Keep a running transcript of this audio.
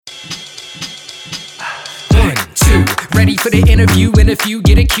Ready for the interview,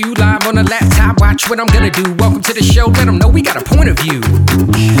 get a cue. Live on the laptop, watch what I'm gonna do. Welcome to the show, let them know we got a point of view.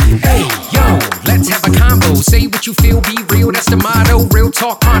 Hey, yo, let's have a combo. Say what you feel, be real, that's the motto. Real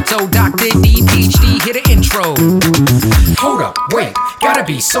talk pronto, Dr. D, PhD, hit an intro. Hold up, wait, gotta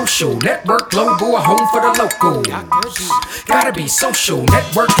be social. Network global, a home for the local. Gotta be social.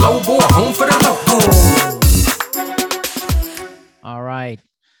 Network global, a home for the local. All right,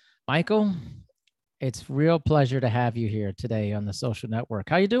 Michael, it's real pleasure to have you here today on the Social Network.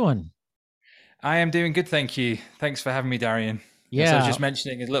 How you doing? I am doing good, thank you. Thanks for having me, Darian. Yeah. As I was just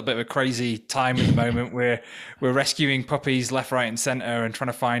mentioning, it's a little bit of a crazy time at the moment. We're rescuing puppies left, right, and center, and trying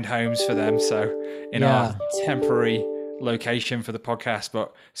to find homes for them. So in our temporary location for the podcast,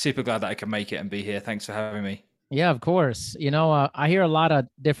 but super glad that I can make it and be here. Thanks for having me. Yeah, of course. You know, I hear a lot of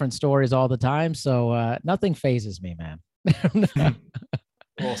different stories all the time, so nothing phases me, man.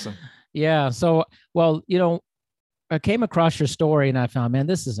 Awesome. Yeah. So, well, you know, I came across your story and I found, man,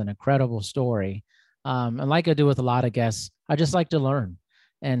 this is an incredible story. And like I do with a lot of guests, I just like to learn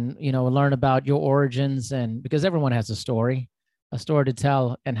and, you know, learn about your origins, and because everyone has a story to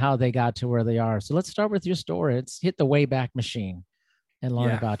tell and how they got to where they are. So let's start with your story. Let's hit the Wayback Machine and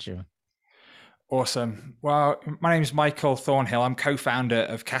learn about you. Awesome. Well, my name is Michael Thornhill. I'm co-founder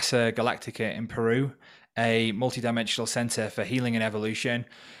of Casa Galactica in Peru, a multidimensional center for healing and evolution,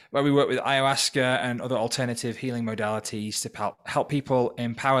 where we work with ayahuasca and other alternative healing modalities to help people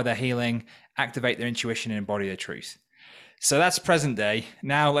empower their healing, activate their intuition, and embody their truth. So that's present day.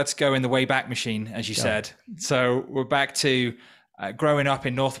 Now let's go in the Wayback Machine, as you said. So we're back to growing up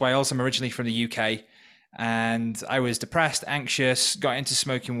in North Wales. I'm originally from the UK, and I was depressed, anxious, got into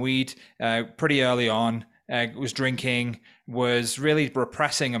smoking weed pretty early on, was drinking, was really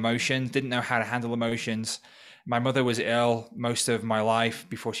repressing emotions, didn't know how to handle emotions. My mother was ill most of my life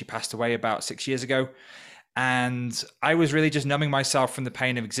before she passed away about 6 years ago. And I was really just numbing myself from the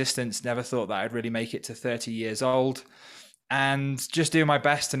pain of existence. Never thought that I'd really make it to 30 years old, and just doing my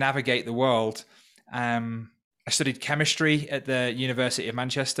best to navigate the world. I studied chemistry at the University of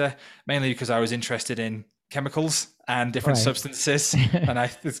Manchester, mainly because I was interested in chemicals and different substances. And I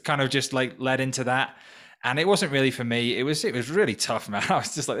kind of just like led into that. And it wasn't really for me. It was really tough, man. I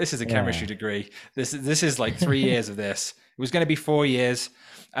was just like, this is a chemistry degree. This is like 3 years of this. It was going to be 4 years.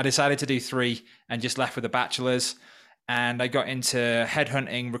 I decided to do 3 and just left with a bachelor's. And I got into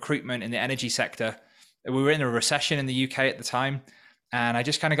headhunting, recruitment in the energy sector. We were in a recession in the UK at the time. And I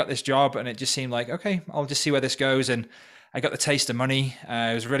just kind of got this job, and it just seemed like, okay, I'll just see where this goes. And I got the taste of money.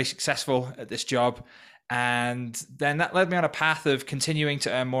 I was really successful at this job. And then that led me on a path of continuing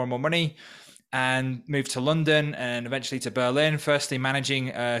to earn more and more money, and moved to London and eventually to Berlin, firstly managing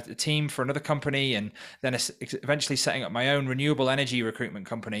a team for another company, and then eventually setting up my own renewable energy recruitment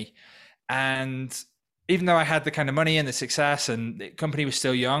company. And even though I had the kind of money and the success, and the company was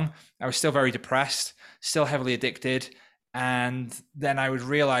still young, I was still very depressed, still heavily addicted. And then I was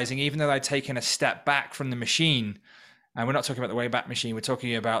realizing, even though I'd taken a step back from the machine, and we're not talking about the Wayback Machine, we're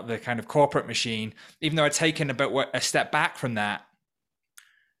talking about the kind of corporate machine, even though I'd taken a step back from that,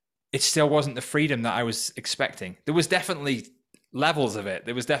 it still wasn't the freedom that I was expecting. There was definitely levels of it.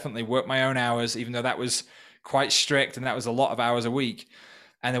 There was definitely work my own hours, even though that was quite strict and that was a lot of hours a week.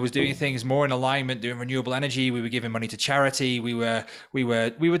 And there was doing things more in alignment, doing renewable energy. We were giving money to charity. We were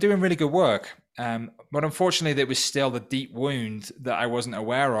doing really good work. But unfortunately, there was still the deep wound that I wasn't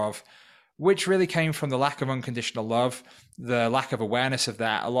aware of, which really came from the lack of unconditional love, the lack of awareness of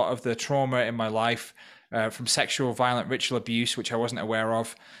that, a lot of the trauma in my life, from sexual violent ritual abuse, which I wasn't aware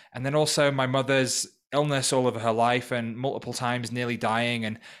of. And then also my mother's illness all of her life, and multiple times nearly dying,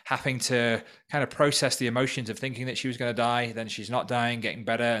 and having to kind of process the emotions of thinking that she was going to die, then she's not dying, getting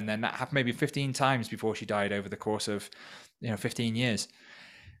better. And then that happened maybe 15 times before she died over the course of 15 years.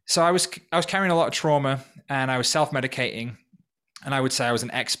 So I was carrying a lot of trauma, and I was self-medicating. And I would say I was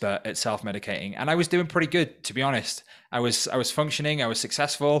an expert at self-medicating, and I was doing pretty good, to be honest. I was functioning. I was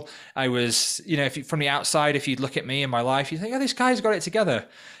successful. I was, from the outside, if you'd look at me in my life, you think, oh, this guy's got it together.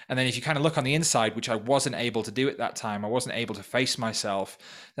 And then if you kind of look on the inside, which I wasn't able to do at that time, I wasn't able to face myself,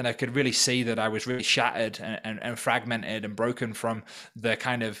 then I could really see that I was really shattered and fragmented and broken from the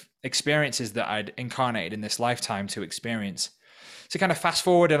kind of experiences that I'd incarnated in this lifetime to experience. So kind of fast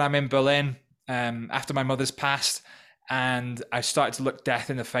forward, and I'm in Berlin after my mother's passed. And I started to look death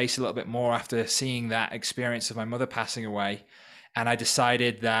in the face a little bit more after seeing that experience of my mother passing away. And I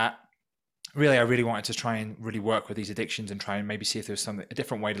decided that I really wanted to try and really work with these addictions and try and maybe see if there was a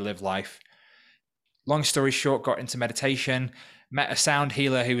different way to live life. Long story short, got into meditation, met a sound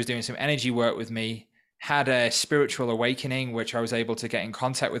healer who was doing some energy work with me, had a spiritual awakening, which I was able to get in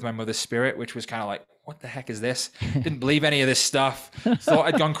contact with my mother's spirit, which was kind of like, what the heck is this? Didn't believe any of this stuff. Thought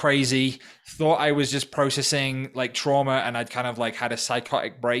I'd gone crazy. Thought I was just processing like trauma, and I'd kind of like had a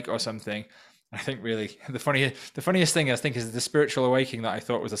psychotic break or something. I think really the funniest thing I think is the spiritual awakening that I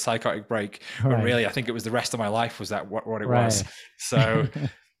thought was a psychotic break, but really I think it was the rest of my life was that what it was. So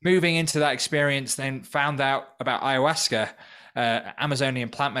moving into that experience, then found out about ayahuasca, Amazonian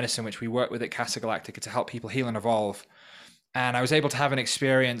plant medicine, which we work with at Casa Galactica to help people heal and evolve. And I was able to have an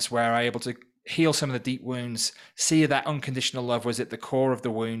experience where I was able to heal some of the deep wounds, see that unconditional love was at the core of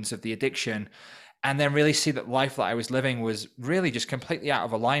the wounds of the addiction, and then really see that life that I was living was really just completely out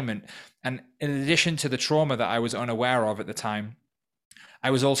of alignment. And in addition to the trauma that I was unaware of at the time, I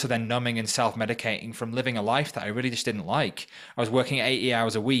was also then numbing and self-medicating from living a life that I really just didn't like. I was working 80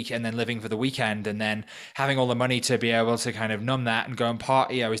 hours a week and then living for the weekend, and then having all the money to be able to kind of numb that and go and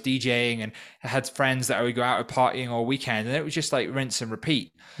party. I was DJing and I had friends that I would go out partying all weekend, and it was just like rinse and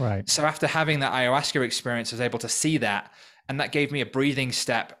repeat. Right. So after having that ayahuasca experience, I was able to see that. And that gave me a breathing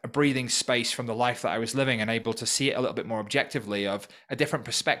space from the life that I was living, and able to see it a little bit more objectively, of a different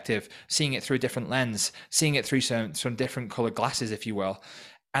perspective, seeing it through a different lens, seeing it through some different colored glasses, if you will.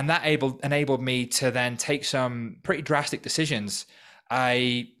 And that enabled me to then take some pretty drastic decisions.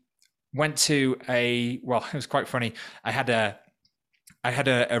 I went to it was quite funny. I had a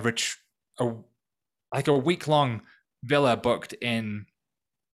week-long villa booked in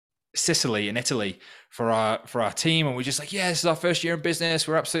Sicily in Italy for our team, and we're just like, yeah, this is our first year in business,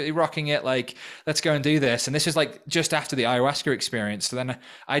 we're absolutely rocking it, like let's go and do this. And this is like just after the ayahuasca experience. So then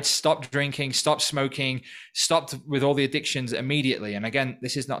I'd stopped drinking, stopped smoking, stopped with all the addictions immediately. And again,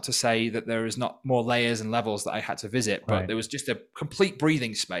 this is not to say that there is not more layers and levels that I had to visit, but there was just a complete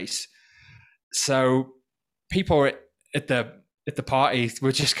breathing space. So people at the party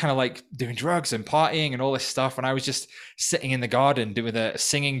were just kind of like doing drugs and partying and all this stuff, and I was just sitting in the garden doing a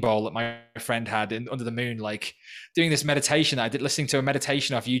singing bowl that my friend had under the moon, like doing this meditation. I did listening to a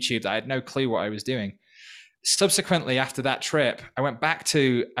meditation off YouTube that I had no clue what I was doing. Subsequently, after that trip, I went back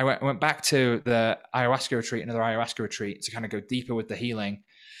to the ayahuasca retreat, another ayahuasca retreat, to kind of go deeper with the healing,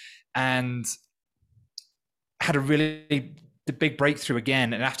 and had a really big breakthrough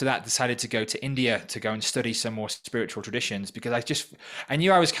again. And after that, decided to go to India to go and study some more spiritual traditions, because I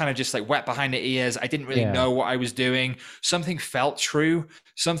knew I was kind of just like wet behind the ears. I didn't really know what I was doing. Something felt true.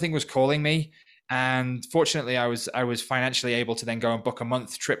 Something was calling me. And fortunately, I was financially able to then go and book a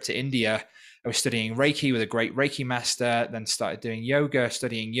month trip to India. I was studying Reiki with a great Reiki master, then started doing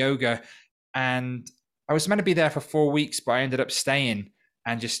studying yoga. And I was meant to be there for 4 weeks, but I ended up staying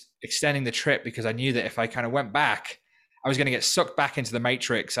and just extending the trip, because I knew that if I kind of went back, I was going to get sucked back into the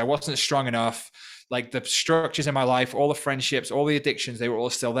matrix. I wasn't strong enough. Like the structures in my life, all the friendships, all the addictions, they were all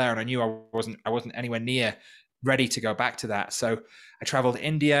still there. And I knew I wasn't anywhere near ready to go back to that. So I traveled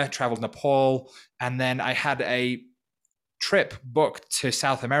India, traveled Nepal, and then I had a trip booked to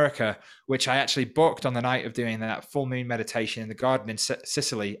South America, which I actually booked on the night of doing that full moon meditation in the garden in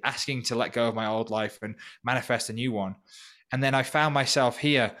Sicily, asking to let go of my old life and manifest a new one. And then I found myself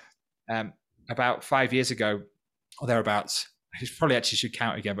here about 5 years ago, or thereabouts. I probably actually should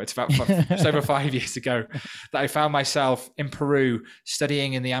count again, but it's about just over 5 years ago that I found myself in Peru,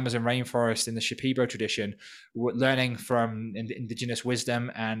 studying in the Amazon rainforest in the Shipibo tradition, learning from indigenous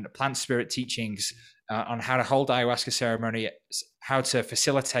wisdom and plant spirit teachings on how to hold ayahuasca ceremony, how to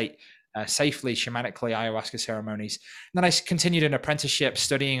facilitate safely shamanically ayahuasca ceremonies. And then I continued an apprenticeship,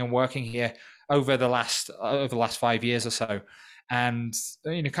 studying and working here over the last 5 years or so. And,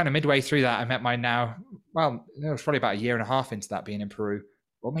 kind of midway through that, I met it was probably about 1.5 years into that being in Peru,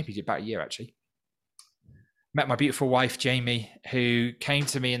 or maybe about a year actually. Met my beautiful wife, Jamie, who came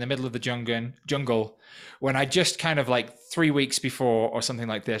to me in the middle of the jungle when I just kind of like 3 weeks before or something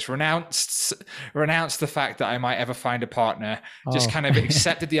like this, renounced the fact that I might ever find a partner, just kind of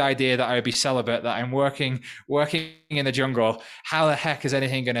accepted the idea that I would be celibate, that I'm working in the jungle. How the heck is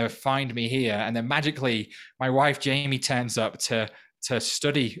anything going to find me here? And then magically my wife, Jamie, turns up to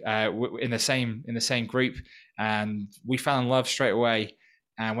study in the same group. And we fell in love straight away.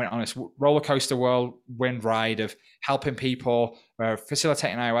 And went on this roller coaster whirlwind ride of helping people,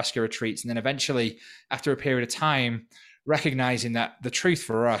 facilitating ayahuasca retreats. And then eventually, after a period of time, recognizing that the truth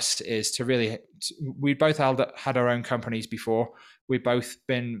for us is we both had our own companies before. We're both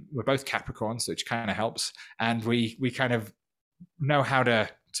Capricorns, which kind of helps. And we kind of know how to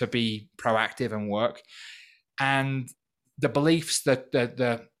be proactive and work. And the beliefs,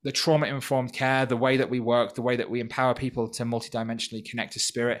 the trauma-informed care, the way that we work, the way that we empower people to multidimensionally connect to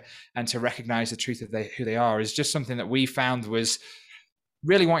spirit and to recognize the truth of who they are, is just something that we found was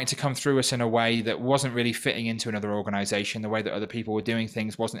really wanting to come through us in a way that wasn't really fitting into another organization. The way that other people were doing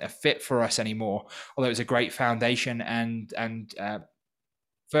things wasn't a fit for us anymore, although it was a great foundation and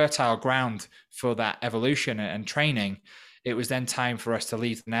fertile ground for that evolution and training. It was then time for us to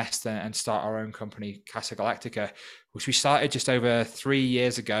leave the nest and start our own company, Casa Galactica, which we started just over 3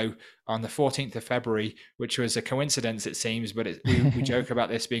 years ago on the 14th of February, which was a coincidence, it seems, but we joke about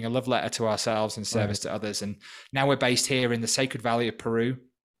this being a love letter to ourselves and service to others. And now we're based here in the Sacred Valley of Peru,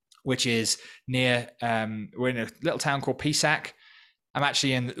 which is near, we're in a little town called Pisac. I'm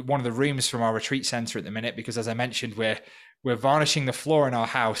actually in one of the rooms from our retreat center at the minute, because as I mentioned, we're varnishing the floor in our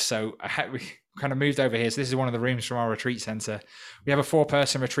house. So we kind of moved over here. So this is one of the rooms from our retreat center. We have a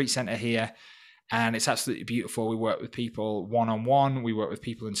 4-person retreat center here, and it's absolutely beautiful. We work with people one-on-one. We work with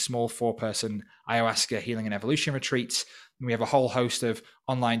people in small 4-person ayahuasca healing and evolution retreats. And we have a whole host of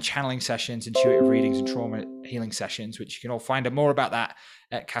online channeling sessions, intuitive readings, and trauma healing sessions, which you can all find out more about that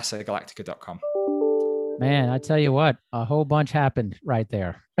at casagalactica.com. Man, I tell you what, a whole bunch happened right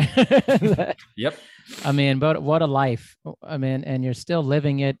there. Yep. I mean, but what a life. I mean, and you're still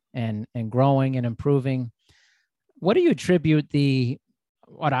living it and growing and improving. What do you attribute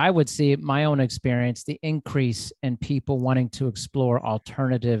what I would see, my own experience, the increase in people wanting to explore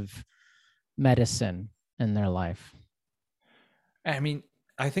alternative medicine in their life? I mean,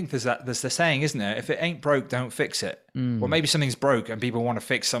 I think there's the saying, isn't there? If it ain't broke, don't fix it. Well, maybe something's broke and people want to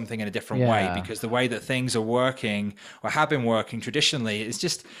fix something in a different way, because the way that things are working or have been working traditionally is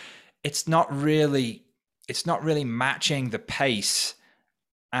just, it's not really matching the pace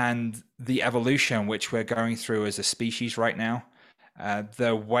and the evolution which we're going through as a species right now.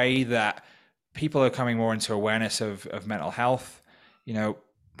 The way that people are coming more into awareness of mental health,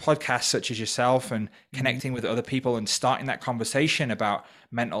 podcasts such as yourself and connecting with other people and starting that conversation about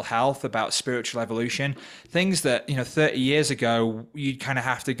mental health, about spiritual evolution, things that, 30 years ago, you'd kind of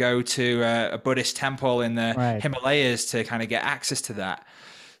have to go to a Buddhist temple in the Himalayas to kind of get access to that.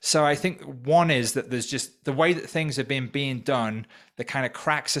 So I think one is that there's just the way that things have been being done, the kind of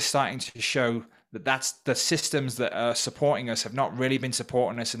cracks are starting to show that's the systems that are supporting us have not really been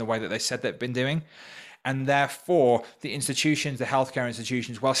supporting us in the way that they said they've been doing. And therefore, the institutions, the healthcare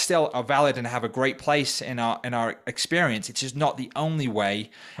institutions, while still are valid and have a great place in our experience, it's just not the only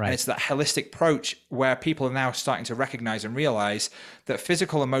way. Right. And it's that holistic approach where people are now starting to recognize and realize that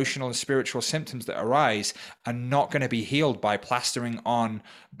physical, emotional, and spiritual symptoms that arise are not going to be healed by plastering on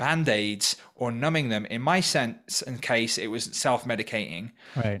Band-Aids or numbing them. In my sense and case, it was self-medicating.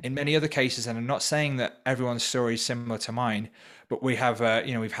 Right. In many other cases, and I'm not saying that everyone's story is similar to mine, but we have,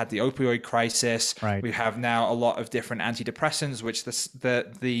 we've had the opioid crisis. Right. We have now a lot of different antidepressants, which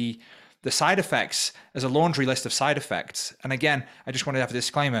the side effects, there's a laundry list of side effects. And again, I just want to have a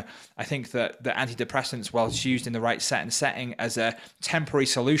disclaimer. I think that the antidepressants, while it's used in the right setting as a temporary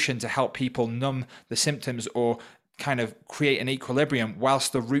solution to help people numb the symptoms or kind of create an equilibrium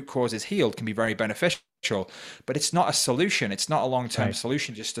whilst the root cause is healed, can be very beneficial. But it's not a solution. It's not a long-term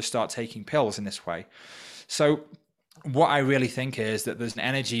solution just to start taking pills in this way. So what I really think is that there's an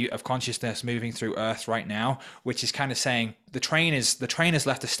energy of consciousness moving through Earth right now, which is kind of saying the train has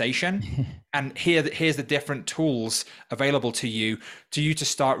left the station, and here's the different tools available to you to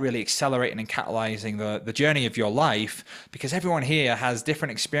start really accelerating and catalyzing the journey of your life, because everyone here has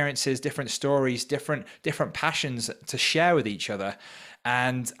different experiences, different stories, different passions to share with each other.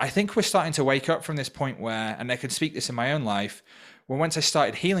 And I think we're starting to wake up from this point where, and I can speak this in my own life, when once I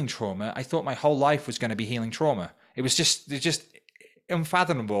started healing trauma, I thought my whole life was going to be healing trauma. It's just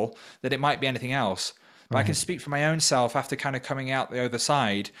unfathomable that it might be anything else. But I can speak for my own self after kind of coming out the other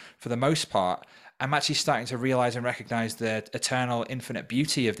side. For the most part, I'm actually starting to realize and recognize the eternal, infinite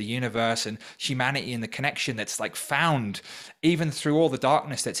beauty of the universe and humanity and the connection that's like found even through all the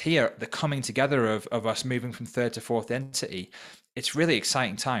darkness that's here, the coming together of us moving from third to fourth entity. It's really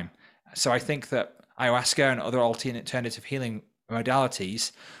exciting time. So I think that ayahuasca and other alternative healing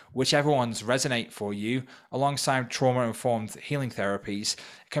modalities, whichever ones resonate for you, alongside trauma-informed healing therapies,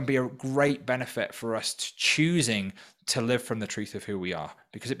 can be a great benefit for us to choosing to live from the truth of who we are,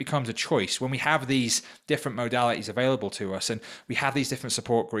 because it becomes a choice. When we have these different modalities available to us, and we have these different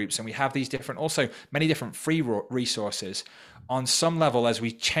support groups, and we have these also many different free resources, on some level, as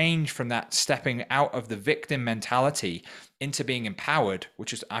we change from that stepping out of the victim mentality into being empowered,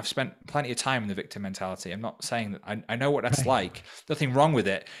 which is, I've spent plenty of time in the victim mentality. I'm not saying that I know what that's like. Nothing wrong with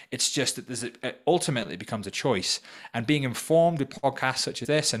it. It's just that it ultimately becomes a choice. And being informed with podcasts such as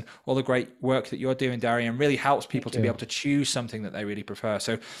this and all the great work that you're doing, Darian, really helps people to be able to choose something that they really prefer.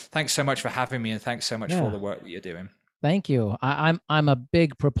 So thanks so much for having me, and thanks so much for all the work that you're doing. Thank you. I'm a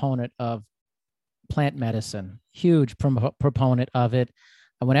big proponent of plant medicine, huge proponent of it.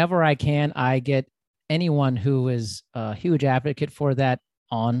 And whenever I can, I get anyone who is a huge advocate for that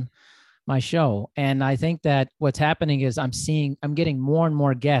on my show. And I think that what's happening is I'm getting more and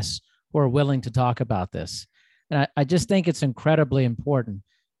more guests who are willing to talk about this. And I just think it's incredibly important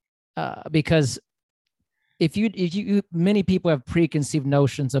because if you many people have preconceived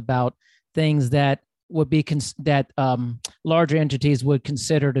notions about things that would be larger entities would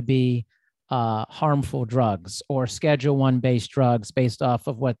consider to be harmful drugs or Schedule 1 based drugs based off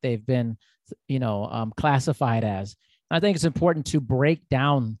of what they've been, classified as. I think it's important to break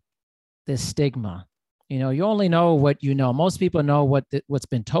down this stigma. You only know what you know. Most people know what's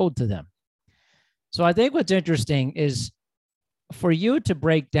been told to them. So I think what's interesting is for you to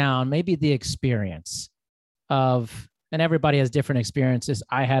break down maybe the experience of, and everybody has different experiences.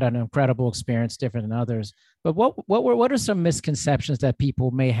 I had an incredible experience, different than others. But what are some misconceptions that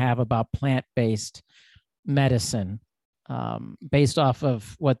people may have about plant-based medicine, based off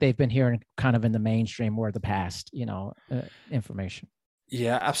of what they've been hearing kind of in the mainstream or the past, information?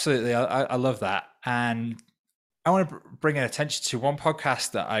 Yeah, absolutely. I love that. And I want to bring attention to one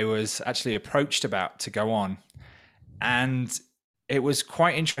podcast that I was actually approached about to go on. And it was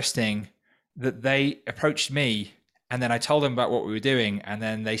quite interesting that they approached me and then I told them about what we were doing. And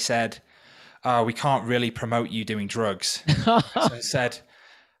then they said, "Oh, we can't really promote you doing drugs." So I said,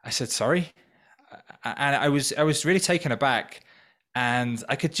 "Sorry." And I was really taken aback, and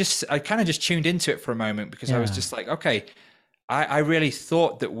I kind of just tuned into it for a moment because I was just like, okay, I really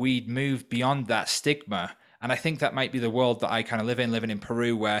thought that we'd moved beyond that stigma. And I think that might be the world that I kind of living in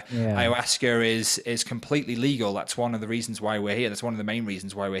Peru, where ayahuasca is completely legal. That's one of the reasons why we're here. That's one of the main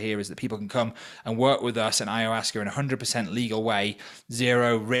reasons why we're here, is that people can come and work with us in ayahuasca in a 100% legal way,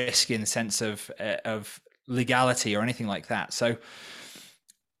 zero risk in the sense of legality or anything like that. So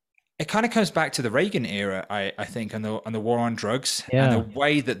it kind of comes back to the Reagan era, I think, and the war on drugs, and the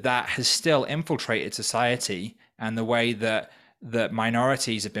way that has still infiltrated society, and the way that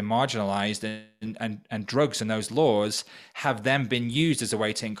minorities have been marginalized, and drugs and those laws have then been used as a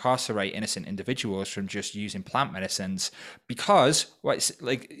way to incarcerate innocent individuals from just using plant medicines, because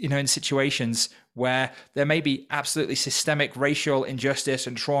in situations where there may be absolutely systemic racial injustice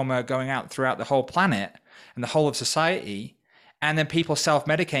and trauma going out throughout the whole planet and the whole of society, and then people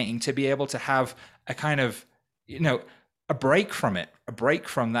self-medicating to be able to have a kind of, a break from it, a break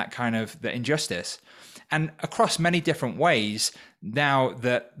from that kind of the injustice. And across many different ways, now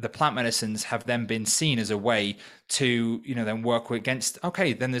that the plant medicines have then been seen as a way to, then work against,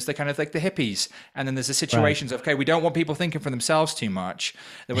 okay, then there's the kind of like the hippies. And then there's the situations of, okay, we don't want people thinking for themselves too much,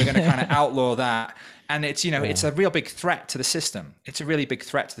 that we're going to kind of outlaw that. And it's, it's a real big threat to the system. It's a really big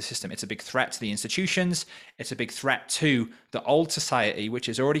threat to the system. It's a big threat to the institutions. It's a big threat to the old society, which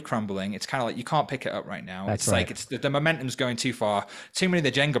is already crumbling. It's kind of like, you can't pick it up right now. It's like, the momentum's going too far. Too many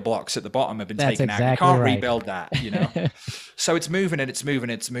of the Jenga blocks at the bottom have been taken out. You can't rebuild that, So it's moving and it's moving,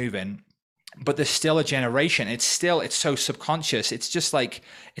 it's moving. But there's still a generation. It's so subconscious. It's like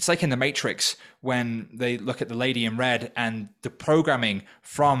in the Matrix, when they look at the lady in red, and the programming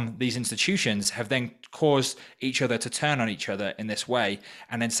from these institutions have then caused each other to turn on each other in this way,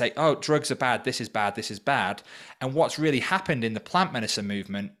 and then say, oh, drugs are bad, this is bad, this is bad. And what's really happened in the plant medicine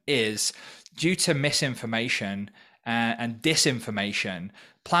movement is, due to misinformation and disinformation,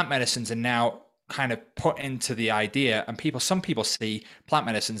 plant medicines are now kind of put into the idea, and some people see plant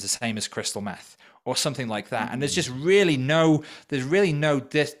medicines the same as crystal meth or something like that. And there's just really no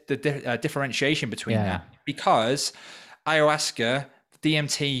differentiation between that, because ayahuasca,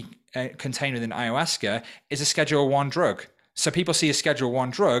 DMT contained within ayahuasca, is a Schedule 1 drug. So people see a Schedule 1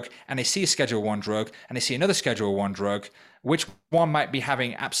 drug, and they see a Schedule 1 drug, and they see another Schedule 1 drug, which one might be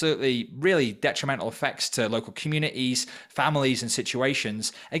having absolutely really detrimental effects to local communities, families, and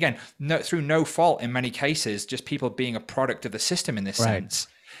situations. Again, through no fault in many cases, just people being a product of the system in this sense.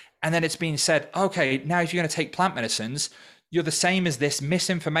 And then it's being said, okay, now if you're going to take plant medicines, you're the same as this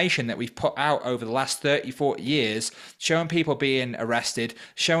misinformation that we've put out over the last 30, 40 years, showing people being arrested,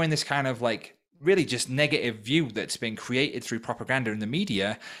 showing this kind of like really just negative view that's been created through propaganda in the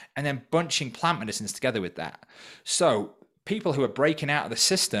media, and then bunching plant medicines together with that. So people who are breaking out of the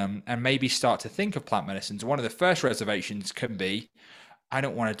system and maybe start to think of plant medicines, one of the first reservations can be, I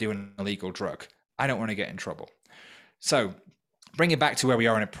don't want to do an illegal drug. I don't want to get in trouble. So bring it back to where we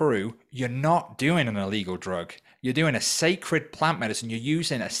are in Peru, you're not doing an illegal drug. You're doing a sacred plant medicine. You're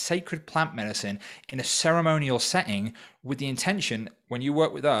using a sacred plant medicine in a ceremonial setting with the intention, when you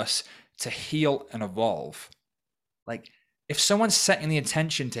work with us, to heal and evolve. Like, if someone's setting the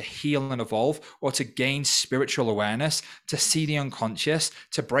intention to heal and evolve, or to gain spiritual awareness, to see the unconscious,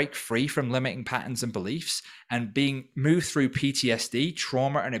 to break free from limiting patterns and beliefs, and being moved through PTSD,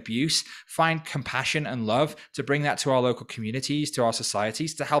 trauma and abuse, find compassion and love, to bring that to our local communities, to our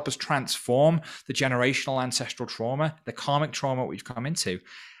societies, to help us transform the generational ancestral trauma, the karmic trauma we've come into,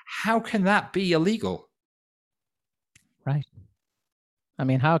 how can that be illegal? Right. I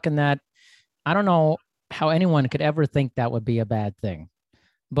mean, how can that, I don't know how anyone could ever think that would be a bad thing.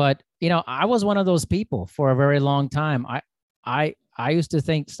 But, I was one of those people for a very long time. I used to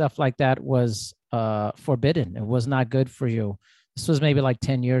think stuff like that was forbidden. It was not good for you. This was maybe like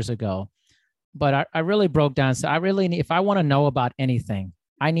 10 years ago. But I really broke down. So if I want to know about anything,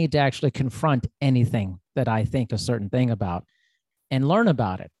 I need to actually confront anything that I think a certain thing about and learn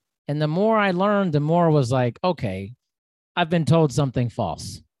about it. And the more I learned, the more it was like, okay, I've been told something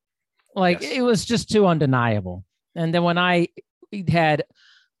false. Like, yes. It was just too undeniable. And then when I had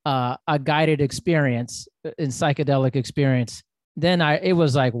a guided experience, in psychedelic experience, then it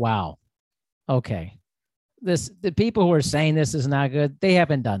was like, wow, okay, the people who are saying this is not good, they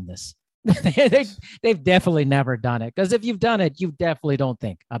haven't done this. They've definitely never done it. Because if you've done it, you definitely don't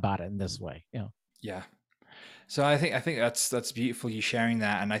think about it in this way. Yeah. So I think that's beautiful, you sharing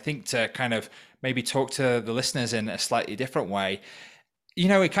that. And I think to kind of maybe talk to the listeners in a slightly different way,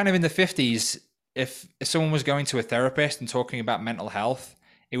 kind of in the 50s, if someone was going to a therapist and talking about mental health,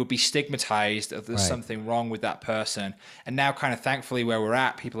 it would be stigmatized if there's something wrong with that person. And now kind of thankfully where we're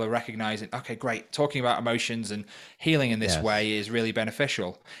at, people are recognizing, okay, great, talking about emotions and healing in this way is really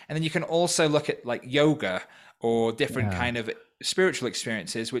beneficial. And then you can also look at like yoga or different kind of spiritual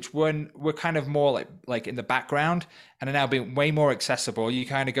experiences, which were kind of more like in the background and are now being way more accessible. You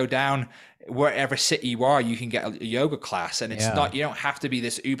kind of go down wherever city you are, you can get a yoga class, and it's not, you don't have to be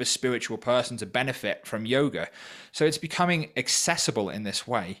this uber spiritual person to benefit from yoga. So it's becoming accessible in this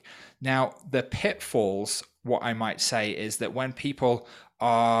way. Now, the pitfalls, what I might say is that when people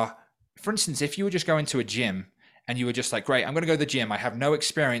are, for instance, if you were just going to a gym and you were just like, great, I'm going to go to the gym. I have no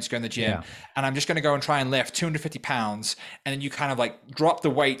experience going to the gym and I'm just going to go and try and lift 250 pounds. And then you kind of like drop the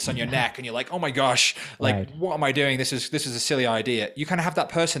weights on your neck and you're like, oh my gosh, like, what am I doing? This is a silly idea. You kind of have that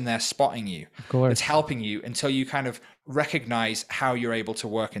person there spotting you. Of course. It's helping you until you kind of recognize how you're able to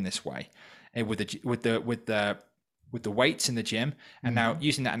work in this way with the weights in the gym. And now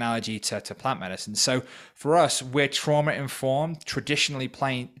using that analogy to plant medicine. So for us, we're trauma informed, traditionally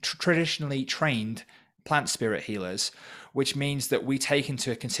trained plant spirit healers, which means that we take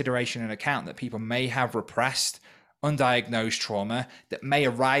into consideration and account that people may have repressed, undiagnosed trauma that may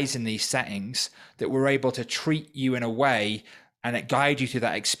arise in these settings, that we're able to treat you in a way and it guide you through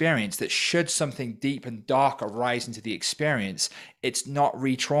that experience that should something deep and dark arise into the experience, it's not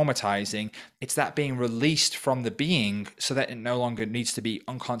re-traumatizing, it's that being released from the being so that it no longer needs to be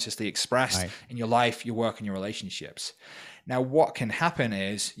unconsciously expressed in your life, your work, and your relationships. Now, what can happen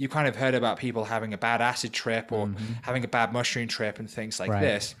is you kind of heard about people having a bad acid trip or having a bad mushroom trip and things like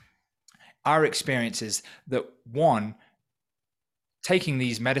this. Our experience is that one, taking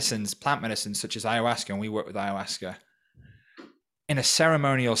these medicines, plant medicines such as ayahuasca, and we work with ayahuasca, in a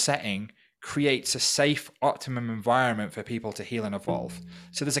ceremonial setting creates a safe, optimum environment for people to heal and evolve.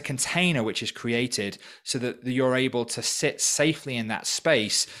 So there's a container which is created so that you're able to sit safely in that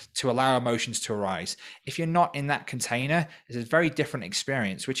space to allow emotions to arise. If you're not in that container, it's a very different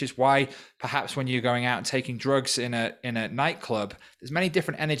experience, which is why perhaps when you're going out and taking drugs in a nightclub, there's many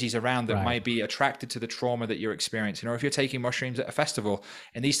different energies around that might be attracted to the trauma that you're experiencing. Or if you're taking mushrooms at a festival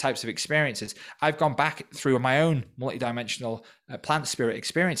and these types of experiences, I've gone back through my own multidimensional plant spirit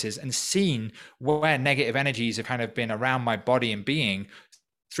experiences and seen where negative energies have kind of been around my body and being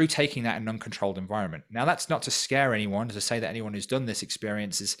through taking that in an uncontrolled environment. Now, that's not to scare anyone, to say that anyone who's done this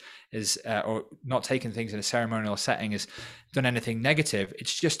experience is or not taken things in a ceremonial setting has done anything negative.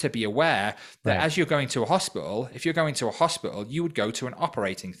 It's just to be aware that as you're going to a hospital, if you're going to a hospital, you would go to an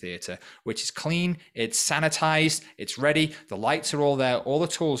operating theater, which is clean, it's sanitized, it's ready, the lights are all there, all the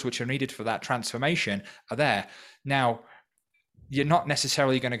tools which are needed for that transformation are there. Now, you're not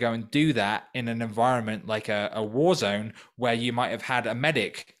necessarily going to go and do that in an environment like a war zone where you might have had a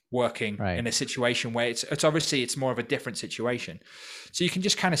medic working in a situation where it's obviously it's more of a different situation. So you can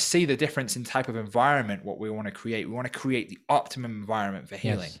just kind of see the difference in type of environment, what we want to create. We want to create the optimum environment for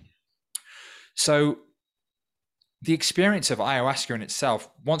healing. So the experience of ayahuasca in itself,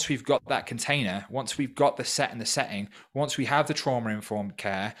 once we've got that container, once we've got the set and the setting, once we have the trauma-informed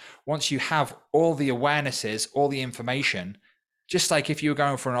care, once you have all the awarenesses, all the information, just like if you were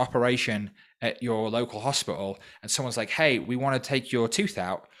going for an operation at your local hospital and someone's like, hey, we want to take your tooth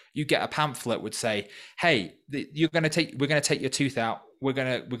out, You get a pamphlet would say, hey, we're going to take your tooth out. We're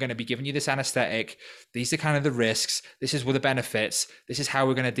going to be giving you this anesthetic. These are kind of the risks. This is what the benefits. This is how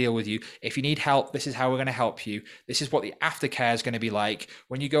we're going to deal with you. If you need help, this is how we're going to help you. This is what the aftercare is going to be like.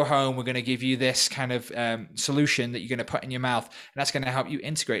 When you go home, we're going to give you this kind of solution that you're going to put in your mouth, and that's going to help you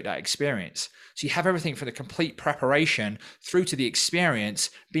integrate that experience. So you have everything from the complete preparation through to the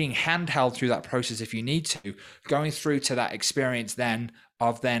experience, being handheld through that process if you need to, going through to that experience then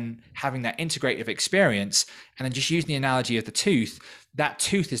having that integrative experience. And then just using the analogy of the tooth, that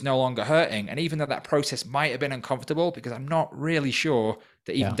tooth is no longer hurting. And even though that process might have been uncomfortable, because I'm not really sure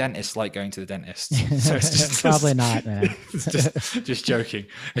that even dentists like going to the dentist. So it's just probably not, man. just joking.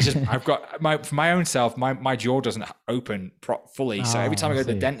 It's just, I've got for my own self, my jaw doesn't open fully. So every time I go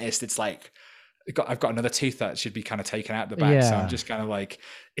to the dentist, it's like, I've got another tooth that should be kind of taken out the back. So I'm just kind of like,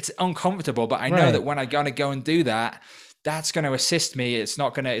 it's uncomfortable, but I know that when I'm going to go and do that, that's going to assist me. It's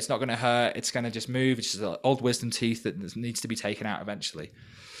not going to hurt. It's going to just move. It's just an old wisdom tooth that needs to be taken out eventually.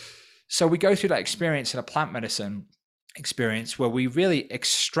 So we go through that experience in a plant medicine experience where we really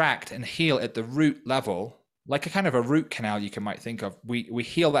extract and heal at the root level, like a kind of a root canal you might think of. We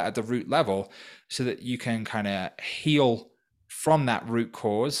heal that at the root level so that you can kind of heal from that root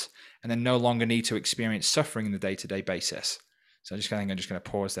cause and then no longer need to experience suffering in the day-to-day basis. So I'm just going to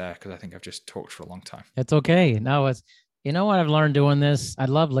pause there because I think I've just talked for a long time. It's okay. No, you know what I've learned doing this? I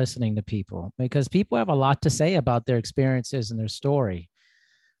love listening to people because people have a lot to say about their experiences and their story.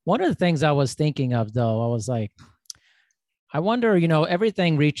 One of the things I was thinking of, though, I was like, I wonder,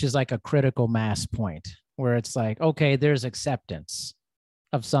 everything reaches like a critical mass point where it's like, okay, there's acceptance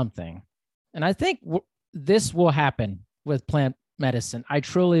of something. And I think this will happen with plant medicine. I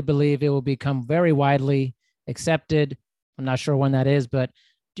truly believe it will become very widely accepted. I'm not sure when that is, but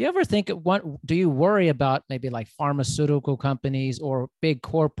do you ever think, do you worry about maybe like pharmaceutical companies or big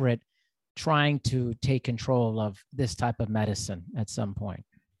corporate trying to take control of this type of medicine at some point?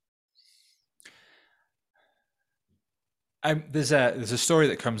 There's a story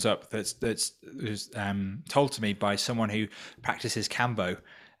that comes up that's told to me by someone who practices Kambo,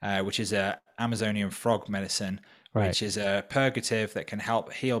 which is a Amazonian frog medicine, which is a purgative that can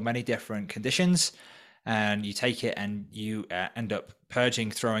help heal many different conditions. And you take it and you end up purging,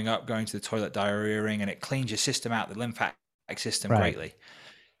 throwing up, going to the toilet, diarrheaing, and it cleans your system out, the lymphatic system greatly.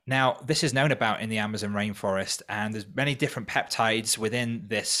 Now, this is known about in the Amazon rainforest, and there's many different peptides within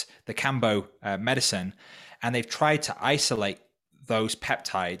the Kambo medicine, and they've tried to isolate those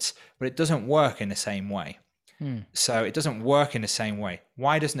peptides, but it doesn't work in the same way. So it doesn't work in the same way.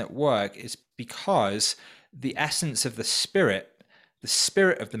 Why doesn't it work? It's because the essence of the spirit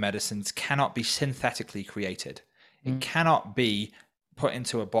of the medicines cannot be synthetically created. It cannot be put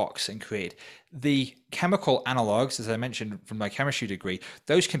into a box and created. The chemical analogs, as I mentioned from my chemistry degree,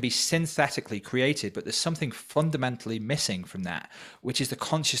 those can be synthetically created, but there's something fundamentally missing from that, which is the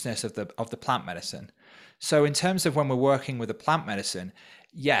consciousness of the plant medicine. So in terms of when we're working with a plant medicine,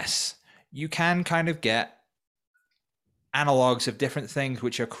 yes, you can kind of get analogs of different things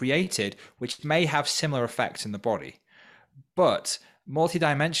which are created, which may have similar effects in the body. But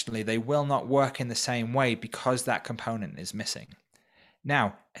multidimensionally, they will not work in the same way because that component is missing.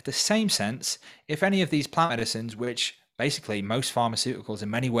 Now, at the same sense, if any of these plant medicines, which basically most pharmaceuticals in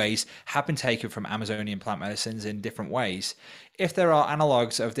many ways have been taken from Amazonian plant medicines in different ways, if there are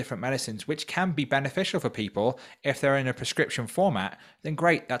analogs of different medicines which can be beneficial for people if they're in a prescription format, then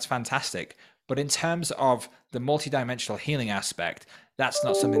great, that's fantastic. But in terms of the multidimensional healing aspect, that's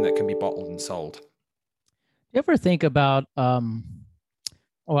not something that can be bottled and sold. You ever think about, well,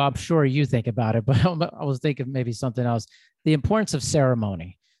 I'm sure you think about it, but I was thinking maybe something else, the importance of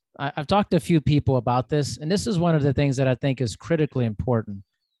ceremony. I've talked to a few people about this, and this is one of the things that I think is critically important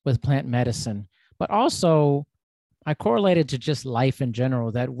with plant medicine, but also I correlated to just life in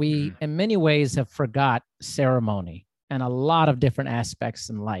general, that we in many ways have forgot ceremony and a lot of different aspects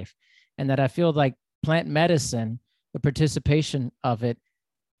in life. And that I feel like plant medicine, the participation of it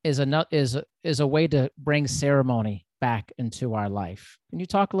is a way to bring ceremony back into our life. Can you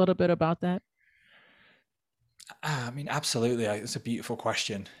talk a little bit about that? I mean, absolutely. It's a beautiful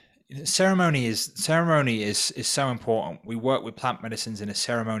question. Ceremony is so important. We work with plant medicines in a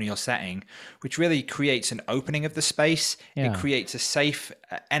ceremonial setting, which really creates an opening of the space. Yeah. It creates a safe,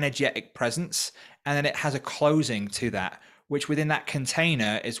 energetic presence, and then it has a closing to that, which within that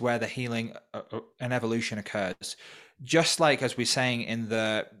container is where the healing and evolution occurs. Just like as we're saying in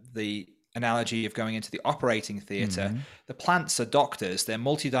the analogy of going into the operating theater, the plants are doctors. They're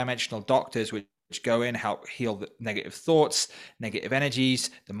multidimensional doctors which which go in, help heal the negative thoughts, negative energies,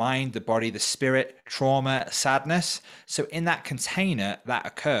 the mind, the body, the spirit, trauma, sadness. So in that container that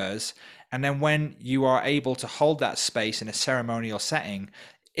occurs. And then when you are able to hold that space in a ceremonial setting,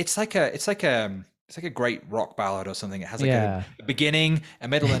 it's like a great rock ballad or something. It has like a beginning, a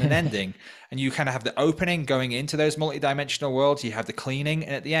middle, and an ending. And you kind of have the opening going into those multidimensional worlds. You have the cleaning,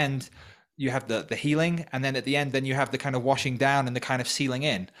 and at the end, you have the healing. And then at the end, then you have the kind of washing down and the kind of sealing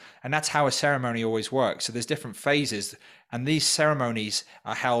in. And that's how a ceremony always works. So there's different phases. And these ceremonies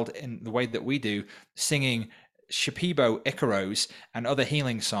are held in the way that we do, singing Shipibo Ikaros and other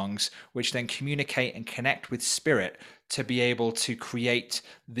healing songs, which then communicate and connect with spirit to be able to create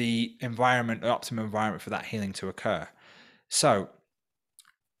the environment, the optimum environment for that healing to occur. So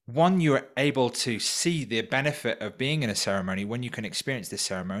one, you're able to see the benefit of being in a ceremony when you can experience this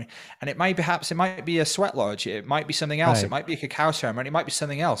ceremony. And it might be a sweat lodge. It might be something else. Right. It might be a cacao ceremony. It might be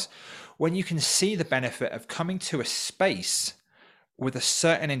something else. When you can see the benefit of coming to a space with a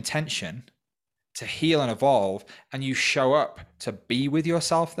certain intention to heal and evolve, and you show up to be with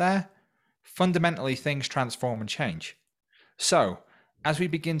yourself there, fundamentally things transform and change. So as we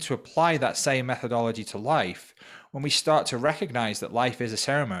begin to apply that same methodology to life, when we start to recognize that life is a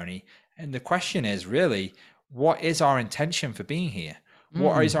ceremony, and the question is really, what is our intention for being here?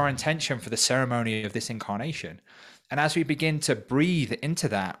 What is our intention for the ceremony of this incarnation? And as we begin to breathe into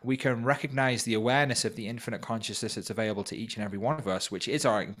that, we can recognize the awareness of the infinite consciousness that's available to each and every one of us, which is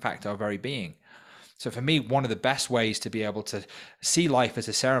in fact, our very being. So for me, one of the best ways to be able to see life as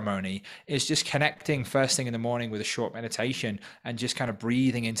a ceremony is just connecting first thing in the morning with a short meditation and just kind of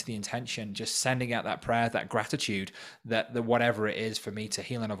breathing into the intention, just sending out that prayer, that gratitude that the whatever it is for me to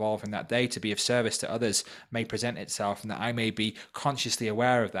heal and evolve in that day, to be of service to others, may present itself, and that I may be consciously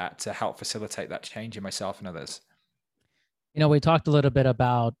aware of that to help facilitate that change in myself and others. You know, we talked a little bit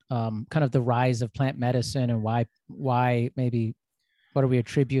about kind of the rise of plant medicine and why maybe what do we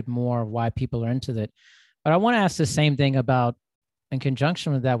attribute more of why people are into that. But I want to ask the same thing about, in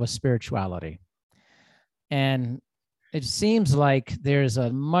conjunction with that, with spirituality. And it seems like there's a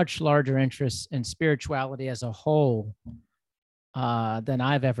much larger interest in spirituality as a whole than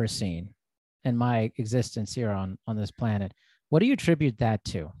I've ever seen in my existence here on this planet. What do you attribute that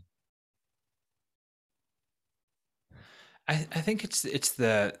to? I think it's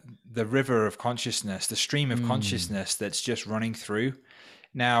the river of consciousness, the stream of consciousness that's just running through.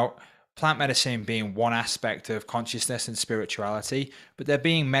 Now, plant medicine being one aspect of consciousness and spirituality, but there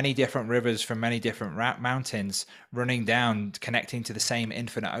being many different rivers from many different mountains running down, connecting to the same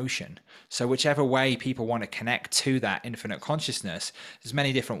infinite ocean. So whichever way people want to connect to that infinite consciousness, there's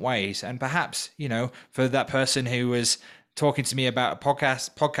many different ways. And perhaps, you know, for that person who was talking to me about a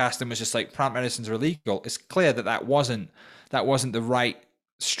podcast and was just like, plant medicines are illegal, it's clear that wasn't the right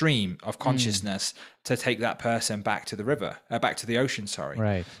stream of consciousness to take that person back to the river, back to the ocean, sorry.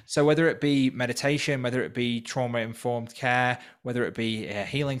 Right. So whether it be meditation, whether it be trauma-informed care, whether it be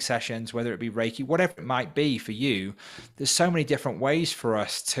healing sessions, whether it be Reiki, whatever it might be for you, there's so many different ways for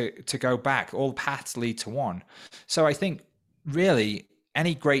us to go back. All paths lead to one. So I think really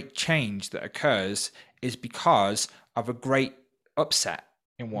any great change that occurs is because of a great upset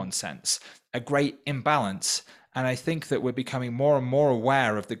in one sense, a great imbalance. And I think that we're becoming more and more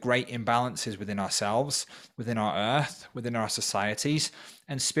aware of the great imbalances within ourselves, within our earth, within our societies,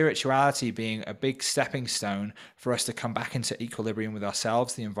 and spirituality being a big stepping stone for us to come back into equilibrium with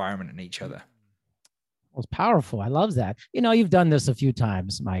ourselves, the environment, and each other. Well, it's powerful. I love that. You know, you've done this a few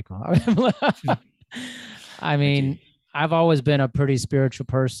times, Michael. I mean, I've always been a pretty spiritual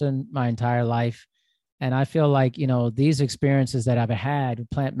person my entire life. And I feel like, you know, these experiences that I've had with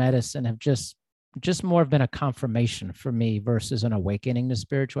plant medicine have just more been a confirmation for me versus an awakening to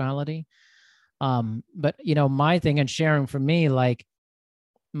spirituality. But, you know, my thing and sharing for me, like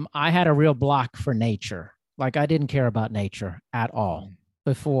I had a real block for nature. Like I didn't care about nature at all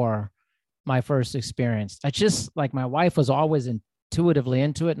before my first experience. I just like my wife was always intuitively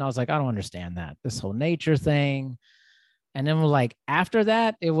into it. And I was like, I don't understand that, this whole nature thing. And then like after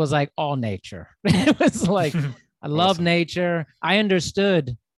that, it was like all nature. It was like, I love nature. I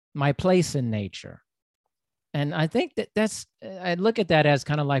understood my place in nature. And I think I look at that as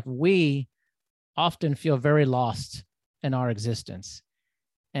kind of like we often feel very lost in our existence.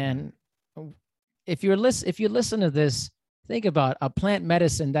 And if you listen to this, think about a plant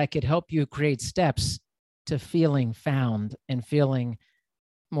medicine that could help you create steps to feeling found and feeling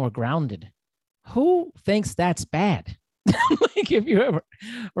more grounded. Who thinks that's bad? Like if you ever,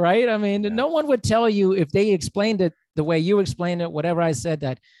 right? I mean, no one would tell you if they explained it the way you explained it, whatever I said,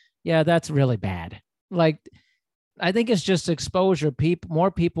 that, yeah, that's really bad. Like I think it's just exposure.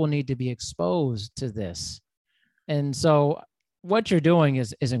 More people need to be exposed to this. And so what you're doing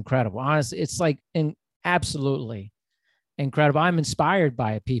is incredible. Honestly, it's like absolutely incredible. I'm inspired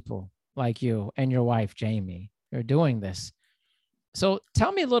by people like you and your wife, Jamie. You're doing this. So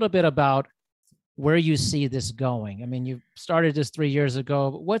tell me a little bit about where you see this going. I mean, you started this 3 years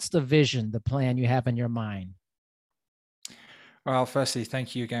ago. But what's the vision, the plan you have in your mind? Well, firstly,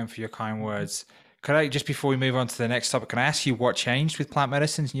 thank you again for your kind words. Could I, just before we move on to the next topic, can I ask you what changed with plant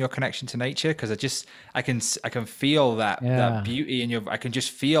medicines and your connection to nature? Because I can feel that beauty in your, I can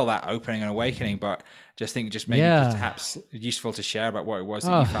just feel that opening and awakening. But just think, just maybe perhaps useful to share about what it was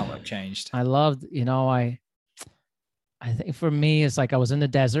that you felt like changed. I loved, I think for me, it's like I was in the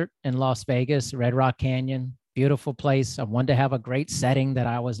desert in Las Vegas, Red Rock Canyon, beautiful place. I wanted to have a great setting that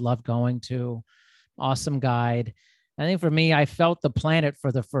I always loved going to. Awesome guide. I think for me, I felt the planet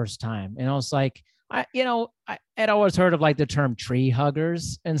for the first time. It's like, I had always heard of like the term tree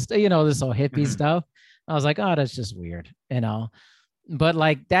huggers and this whole hippie stuff. I was like, oh, that's just weird, but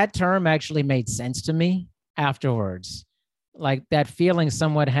like that term actually made sense to me afterwards. Like that feeling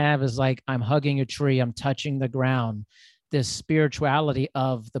some would have is like, I'm hugging a tree, I'm touching the ground. This spirituality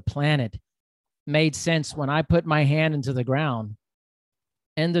of the planet made sense when I put my hand into the ground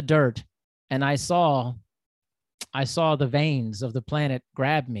in the dirt and I saw the veins of the planet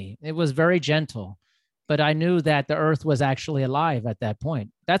grab me. It was very gentle, but I knew that the earth was actually alive at that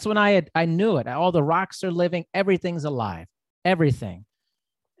point. That's when I knew it. All the rocks are living, everything's alive, everything.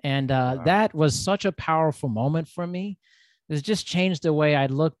 And wow. That was such a powerful moment for me. It just changed the way I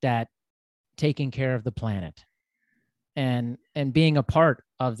looked at taking care of the planet and being a part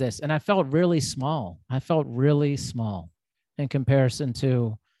of this. And I felt really small. I felt really small in comparison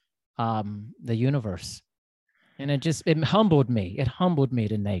to the universe. And it humbled me. It humbled me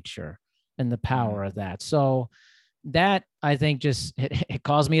to nature and the power of that. So that, I think, just it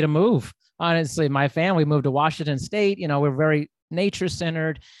caused me to move. Honestly, my family moved to Washington State. We're very nature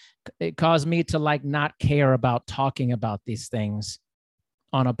centered. It caused me to like not care about talking about these things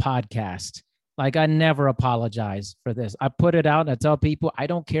on a podcast. Like I never apologize for this. I put it out and I tell people, I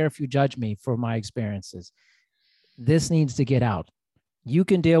don't care if you judge me for my experiences. This needs to get out. You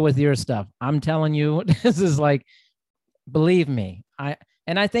can deal with your stuff. I'm telling you, this is like, believe me.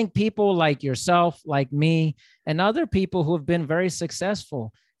 I think people like yourself, like me, and other people who have been very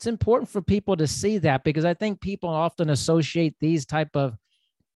successful, it's important for people to see that, because I think people often associate these type of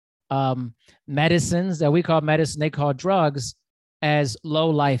medicines that we call medicine, they call drugs, as low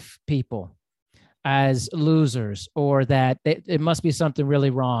life people, as losers, or that it must be something really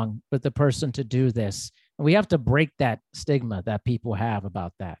wrong with the person to do this. And we have to break that stigma that people have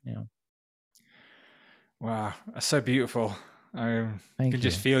about that. Wow, that's so beautiful. I can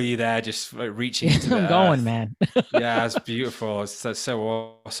just feel you there, just like reaching into the I'm going, man. Yeah, it's beautiful. It's so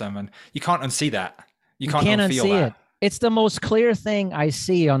awesome, and you can't unsee that. You can't unsee that. It. It's the most clear thing I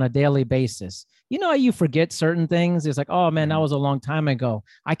see on a daily basis. You forget certain things. It's like, oh man, that was a long time ago.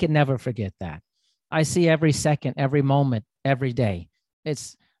 I can never forget that. I see every second, every moment, every day.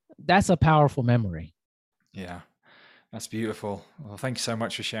 That's a powerful memory. Yeah. That's beautiful. Well, thank you so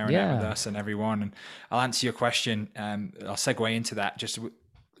much for sharing that with us and everyone. And I'll answer your question. I'll segue into that. Just a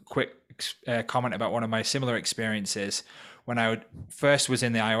quick comment about one of my similar experiences. When I first was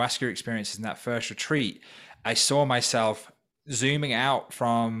in the ayahuasca experiences in that first retreat, I saw myself zooming out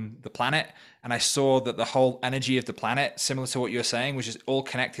from the planet, and I saw that the whole energy of the planet, similar to what you're saying, was just all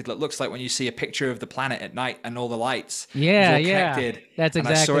connected. It looks like when you see a picture of the planet at night and all the lights. Yeah, connected. That's exactly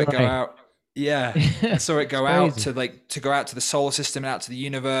and I saw it right. Go out. Yeah, I saw it go out to go out to the solar system and out to the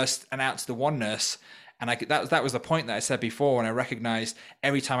universe and out to the oneness. And that was the point that I said before, when I recognized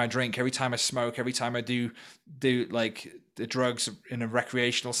every time I drink, every time I smoke, every time I do like the drugs in a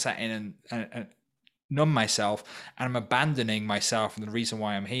recreational setting and numb myself, and I'm abandoning myself and the reason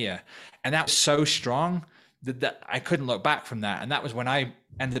why I'm here. And that was so strong that I couldn't look back from that. And that was when I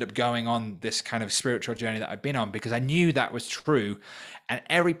ended up going on this kind of spiritual journey that I've been on, because I knew that was true. And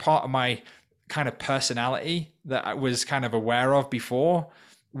every part of my kind of personality that I was kind of aware of before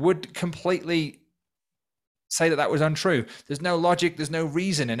would completely say that was untrue. There's no logic, there's no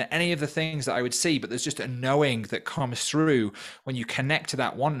reason in any of the things that I would see, but there's just a knowing that comes through when you connect to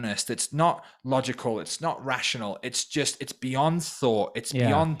that oneness. That's not logical, it's not rational, it's beyond thought, it's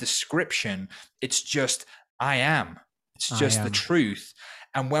beyond description. It's just I am. It's just the truth.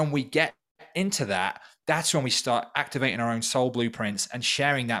 And when we get into that, that's when we start activating our own soul blueprints and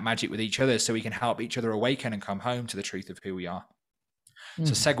sharing that magic with each other, so we can help each other awaken and come home to the truth of who we are.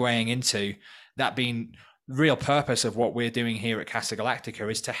 So segueing into that being real purpose of what we're doing here at Casa Galactica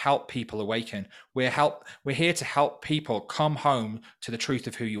is to help people awaken. We're here to help people come home to the truth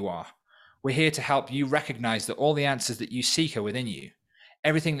of who you are. We're here to help you recognize that all the answers that you seek are within you.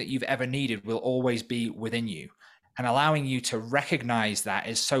 Everything that you've ever needed will always be within you. And allowing you to recognize that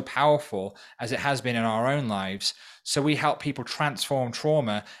is so powerful, as it has been in our own lives. So we help people transform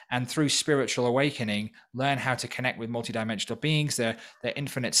trauma, and through spiritual awakening, learn how to connect with multidimensional beings, their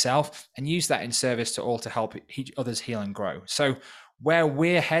infinite self, and use that in service to all to help others heal and grow. So where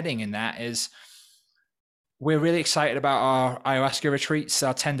we're heading in that is, we're really excited about our ayahuasca retreats,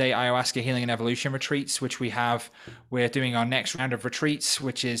 our 10-day ayahuasca healing and evolution retreats, which we're doing our next round of retreats,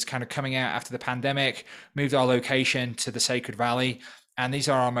 which is kind of coming out after the pandemic, moved our location to the Sacred Valley. And these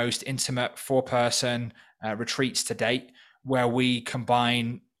are our most intimate 4-person retreats to date, where we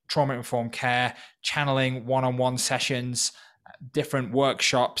combine trauma-informed care, channeling, one-on-one sessions, different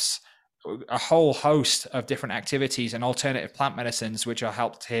workshops, a whole host of different activities and alternative plant medicines, which are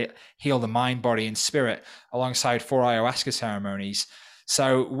helped to heal the mind, body, and spirit, alongside 4 ayahuasca ceremonies.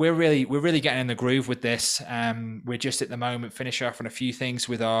 So we're really getting in the groove with this. We're just at the moment finishing off on a few things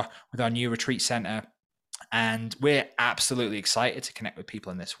with our new retreat center, and we're absolutely excited to connect with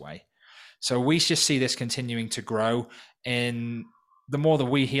people in this way. So we just see this continuing to grow. In the more that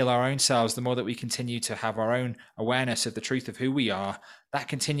we heal our own selves, the more that we continue to have our own awareness of the truth of who we are, that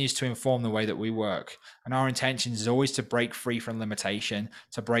continues to inform the way that we work. And our intention is always to break free from limitation,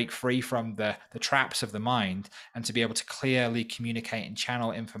 to break free from the traps of the mind, and to be able to clearly communicate and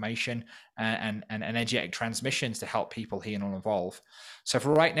channel information and energetic transmissions to help people heal and evolve. So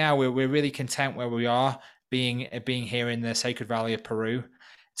for right now, we're really content where we are, being here in the Sacred Valley of Peru.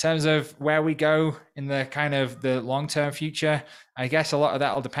 In terms of where we go in the kind of the long-term future, I guess a lot of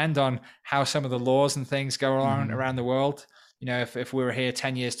that will depend on how some of the laws and things go on around the world. You know, if we were here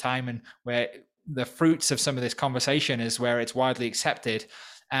 10 years time, and where the fruits of some of this conversation is where it's widely accepted,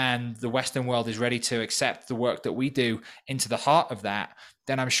 and the Western world is ready to accept the work that we do into the heart of that,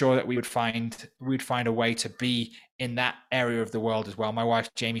 then I'm sure that we'd find a way to be in that area of the world as well. My wife,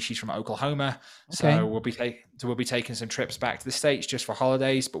 Jamie, she's from Oklahoma. Okay. So we'll be taking some trips back to the States just for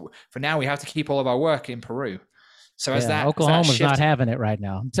holidays. But for now, we have to keep all of our work in Peru. So Oklahoma's not having it right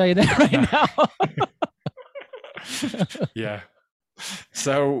now. I'll tell you that right now. Yeah.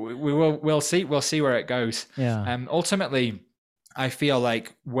 So we'll see where it goes. Yeah. Ultimately, I feel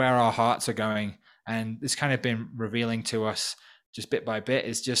like where our hearts are going, and it's kind of been revealing to us just bit by bit,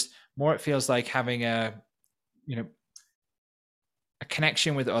 is just more, it feels like having a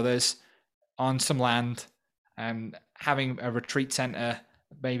connection with others on some land, and having a retreat center,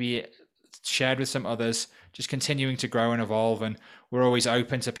 maybe shared with some others, just continuing to grow and evolve. And we're always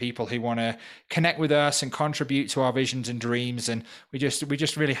open to people who want to connect with us and contribute to our visions and dreams. And we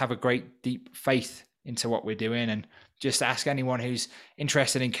just really have a great deep faith into what we're doing, and just ask anyone who's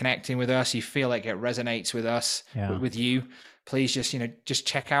interested in connecting with us, you feel like it resonates with us, with you, please just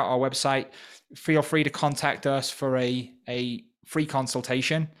check out our website. Feel free to contact us for a free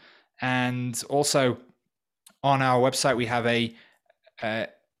consultation. And also on our website, we have a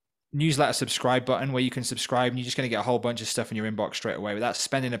newsletter subscribe button where you can subscribe, and you're just going to get a whole bunch of stuff in your inbox straight away. Without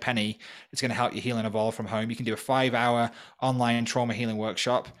spending a penny, it's going to help you heal and evolve from home. You can do a 5-hour online trauma healing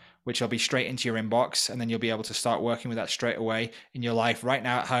workshop, which will be straight into your inbox, and then you'll be able to start working with that straight away in your life right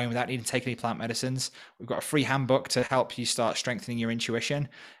now at home without needing to take any plant medicines. We've got a free handbook to help you start strengthening your intuition,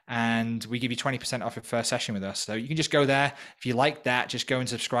 and we give you 20% off your first session with us. So you can just go there. If you like that, just go and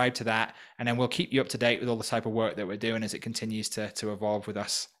subscribe to that, and then we'll keep you up to date with all the type of work that we're doing as it continues to evolve with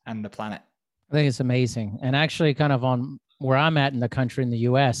us and the planet. I think it's amazing. And actually, kind of on where I'm at in the country, in the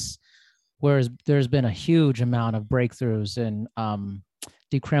US, whereas there's been a huge amount of breakthroughs in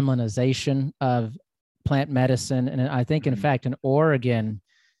decriminalization of plant medicine. And I think, in fact, in Oregon,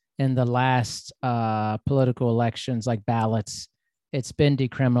 in the last political elections, like ballots, it's been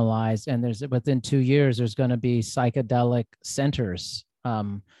decriminalized. And within 2 years, there's going to be psychedelic centers,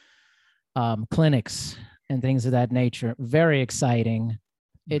 clinics, and things of that nature. Very exciting.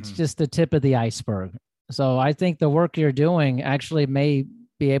 It's just the tip of the iceberg. So I think the work you're doing actually may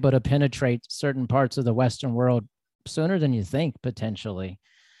be able to penetrate certain parts of the Western world sooner than you think, potentially.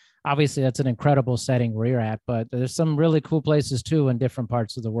 Obviously, that's an incredible setting where you're at, but there's some really cool places too in different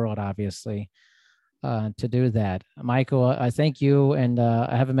parts of the world, obviously, to do that. Michael, I thank you, and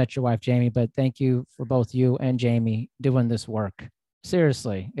I haven't met your wife, Jamie, but thank you for both you and Jamie doing this work.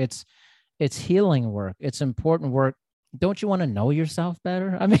 Seriously, it's healing work. It's important work. Don't you want to know yourself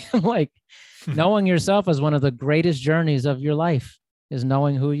better? I mean, like, knowing yourself is one of the greatest journeys of your life, is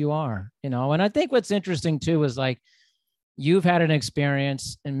knowing who you are, And I think what's interesting too is, like, you've had an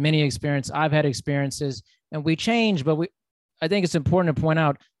experience, and many experiences. I've had experiences, and we change, but I think it's important to point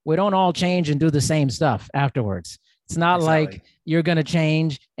out, we don't all change and do the same stuff afterwards. It's not Exactly. like you're going to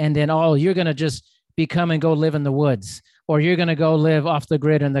change and then, oh, you're going to just become and go live in the woods, or you're going to go live off the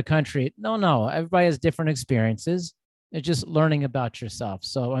grid in the country. No, everybody has different experiences. It's just learning about yourself.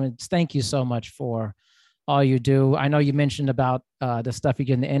 So, I mean, thank you so much for all you do. I know you mentioned about the stuff you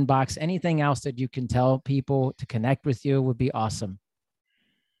get in the inbox. Anything else that you can tell people to connect with you would be awesome.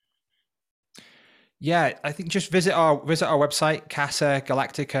 Yeah, I think just visit our website,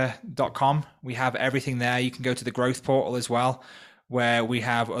 casagalactica.com. We have everything there. You can go to the growth portal as well, where we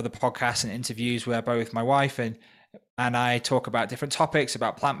have other podcasts and interviews where both my wife and I talk about different topics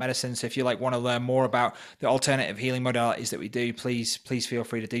about plant medicine. So if you want to learn more about the alternative healing modalities that we do, please feel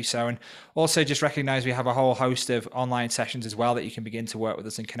free to do so. And also just recognize we have a whole host of online sessions as well that you can begin to work with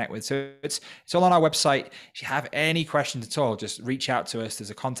us and connect with. So it's all on our website. If you have any questions at all, just reach out to us.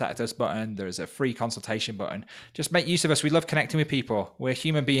 There's a contact us button. There's a free consultation button. Just make use of us. We love connecting with people. We're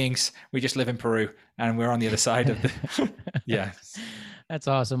human beings. We just live in Peru and we're on the other side of the, yeah. That's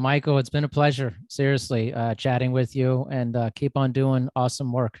awesome. Michael, it's been a pleasure, seriously, chatting with you, and keep on doing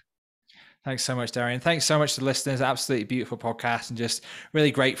awesome work. Thanks so much, Darian. Thanks so much to the listeners. Absolutely beautiful podcast, and just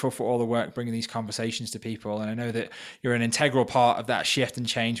really grateful for all the work bringing these conversations to people. And I know that you're an integral part of that shift and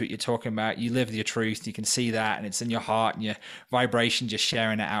change what you're talking about. You live your truth. You can see that, and it's in your heart and your vibration, just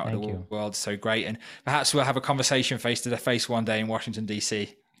sharing it out in the world. So great. And perhaps we'll have a conversation face to face one day in Washington,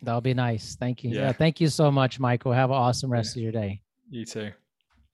 D.C. That'll be nice. Thank you. Yeah. Thank you so much, Michael. Have an awesome rest of your day. You too.